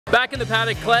Back in the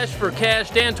paddock, clash for cash.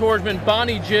 Dan Tordjman,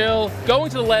 Bonnie-Jill. Going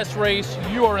to the last race,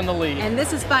 you are in the lead. And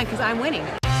this is fun because I'm winning.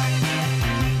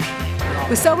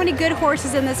 With so many good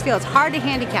horses in this field, it's hard to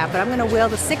handicap, but I'm going to wheel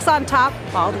the 6 on top,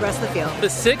 all the rest of the field. The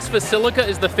 6, Basilica,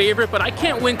 is the favorite, but I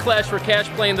can't win Clash for Cash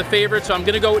playing the favorite, so I'm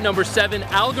going to go with number 7,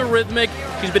 Algorithmic.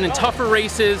 She's been in tougher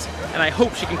races, and I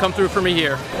hope she can come through for me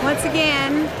here. Once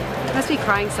again, must be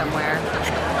crying somewhere.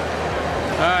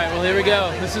 All right, well, here we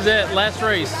go. This is it, last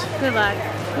race. Good luck.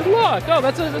 Good luck. Oh,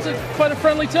 that's quite a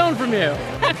friendly tone from you.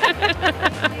 Let's go.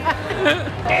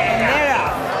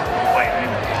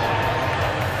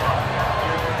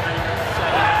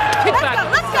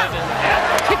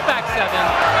 Kickback 7.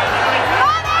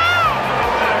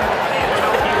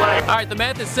 All right, the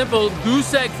math is simple.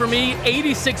 Goose egg for me,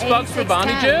 86 bucks for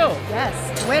Bonnie-Jill.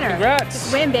 Yes, winner. Congrats.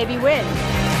 Win, baby, win.